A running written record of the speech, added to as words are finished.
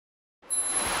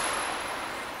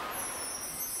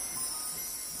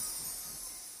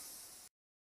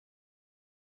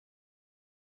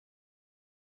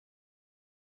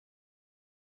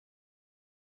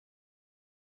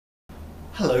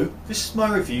Hello, this is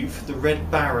my review for The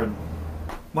Red Baron.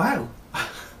 Wow,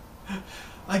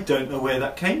 I don't know where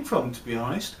that came from, to be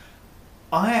honest.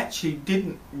 I actually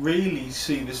didn't really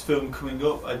see this film coming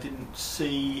up. I didn't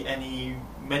see any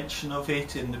mention of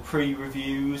it in the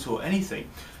pre-reviews or anything.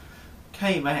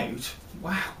 Came out,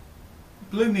 wow,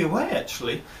 blew me away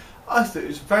actually. I thought it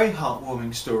was a very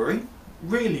heartwarming story,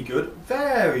 really good,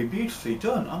 very beautifully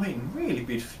done. I mean, really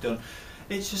beautifully done.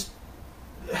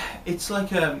 It's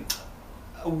like a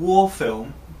war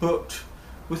film, but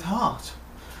with heart.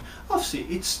 Obviously,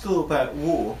 it's still about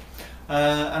war,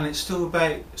 and it's still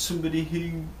about somebody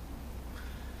who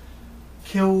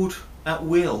killed at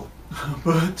will,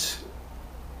 but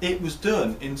it was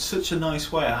done in such a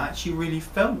nice way. I actually really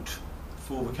felt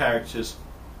for the characters.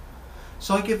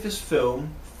 So I give this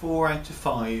film 4 out of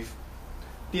 5.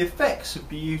 The effects are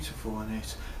beautiful in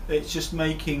it. It's just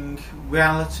making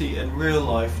reality and real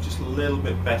life just a little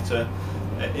bit better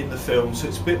in the film, so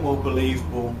it's a bit more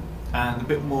believable and a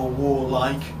bit more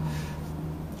warlike.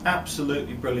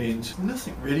 Absolutely brilliant.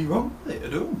 Nothing really wrong with it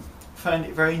at all. Found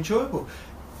it very enjoyable.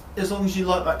 As long as you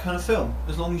like that kind of film,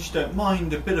 as long as you don't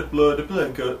mind a bit of blood, a bit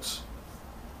of guts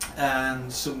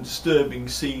and some disturbing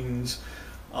scenes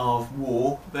of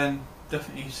war, then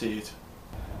definitely see it.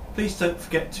 Please don't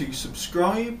forget to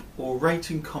subscribe or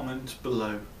rate and comment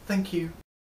below. Thank you.